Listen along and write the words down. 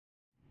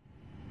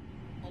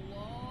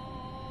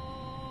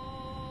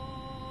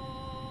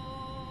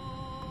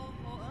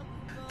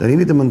Dan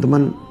ini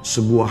teman-teman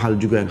sebuah hal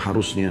juga yang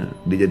harusnya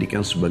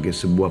dijadikan sebagai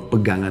sebuah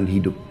pegangan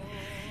hidup.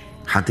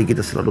 Hati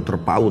kita selalu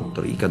terpaut,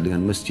 terikat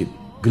dengan masjid.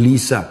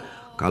 Gelisah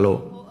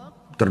kalau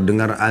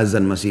terdengar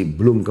azan masih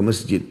belum ke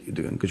masjid.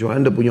 Gitu kan. Kecuali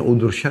Anda punya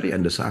udzur syar'i,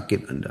 Anda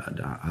sakit, Anda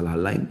ada hal-hal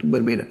lain, itu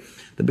berbeda.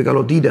 Tapi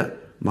kalau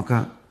tidak,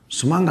 maka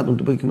semangat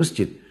untuk pergi ke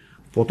masjid.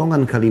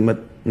 Potongan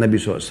kalimat Nabi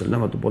SAW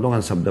atau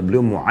potongan sabda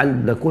beliau,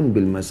 mu'allakun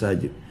bil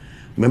masajid.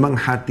 Memang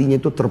hatinya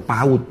itu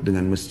terpaut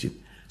dengan masjid.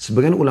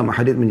 Sebagian ulama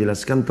hadits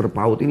menjelaskan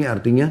terpaut ini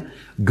artinya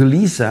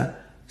gelisah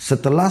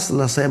setelah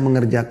selesai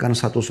mengerjakan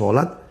satu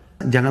sholat,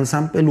 jangan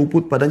sampai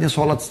luput padanya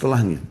sholat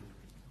setelahnya.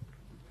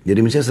 Jadi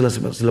misalnya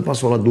selepas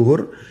sholat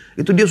duhur,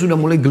 itu dia sudah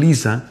mulai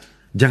gelisah,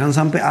 jangan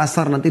sampai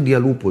asar nanti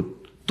dia luput.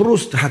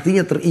 Terus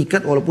hatinya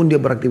terikat walaupun dia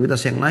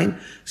beraktivitas yang lain,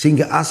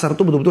 sehingga asar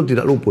itu betul-betul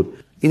tidak luput.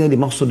 Ini yang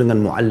dimaksud dengan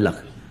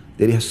mu'allak.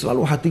 Jadi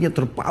selalu hatinya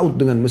terpaut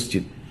dengan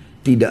masjid.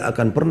 Tidak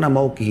akan pernah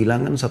mau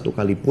kehilangan satu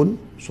kali pun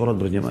sholat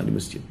berjamaah di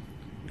masjid.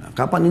 Nah,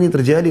 kapan ini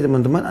terjadi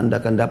teman-teman? Anda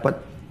akan dapat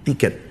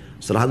tiket.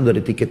 Salah satu dari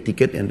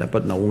tiket-tiket yang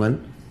dapat naungan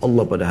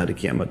Allah pada hari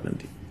kiamat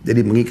nanti.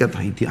 Jadi mengikat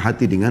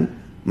hati dengan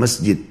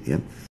masjid. Ya.